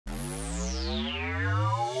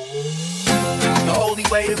only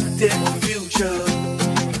way to predict the future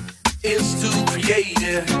is to create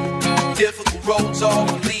it. Difficult roads all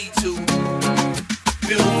will lead to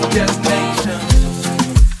beautiful destinations.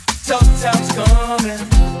 Tough times coming,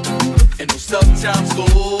 and those tough times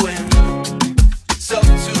going. It's up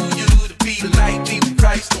to you to be the light, be with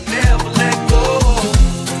Christ, don't ever let go.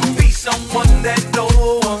 Be someone that no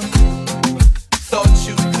one thought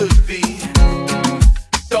you could be.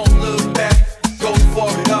 Don't look back, go for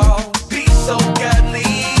it all. Be so godly,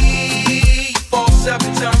 fall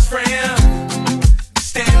 7 times friend.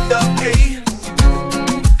 Stand up, hey,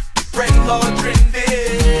 pray hard, dream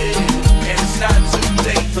big, and it's not too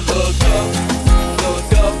late to look up,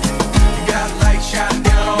 look up. You got a light shining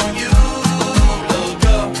down on you. Look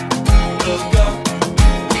up, look up.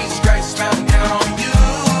 Jesus Christ smiling down on you.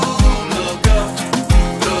 Look up,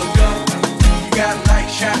 look up. You got a light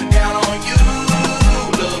shining down on you.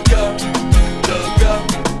 Look up, look up.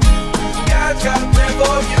 God's got a plan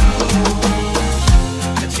for you.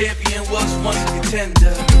 A champion was once a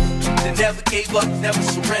contender. They never gave up, never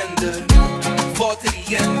surrendered. Fought to the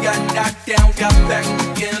end, got knocked down, got back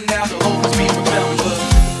up again. Now the always be remembered.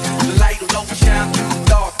 The light will always shine through the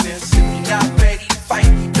darkness. If you're not ready to fight,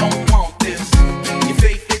 you don't want this. Your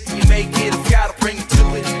faith it till you make it. If gotta bring it to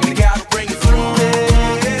it, you gotta bring it through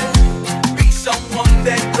it. Be someone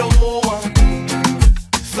that no one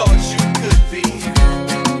thought you could be.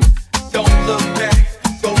 Don't look back,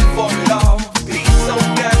 go for it all. Be so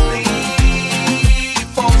godly,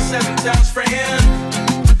 fall 7 times friend.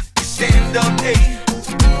 You stand up, hey,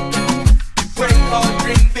 you pray hard,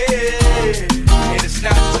 dream big, and it's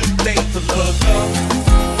not too late to look up,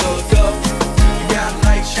 look up. You got a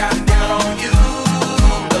light shining down on you.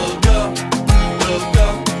 Look up, look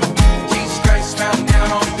up. Jesus Christ smiling down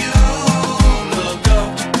on you. Look up,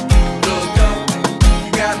 look up.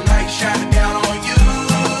 You got a light shining down on you.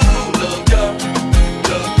 Look up,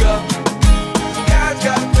 look up. God's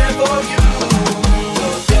got a plan for you.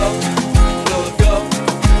 Look up, look up.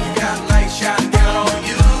 You got a light shining down on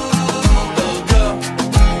you. Look up,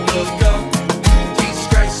 look up. Jesus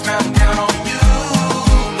Christ smiling down on you.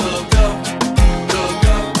 Look up, look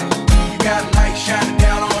up. You got a light shining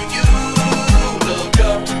down on you. Look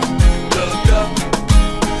up, look up.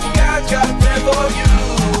 God's got a plan for you.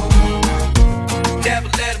 Never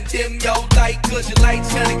let him dim your light, 'cause your light's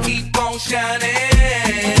gonna keep on shining.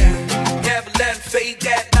 Never let him fade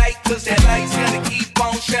that light, 'cause that light's gonna keep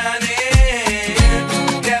on shining.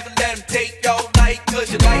 Never let him take your light, 'cause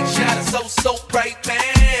your light's shining so, so bright,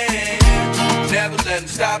 man. Never let him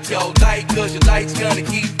stop your light, 'cause your light's gonna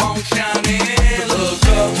keep on shining.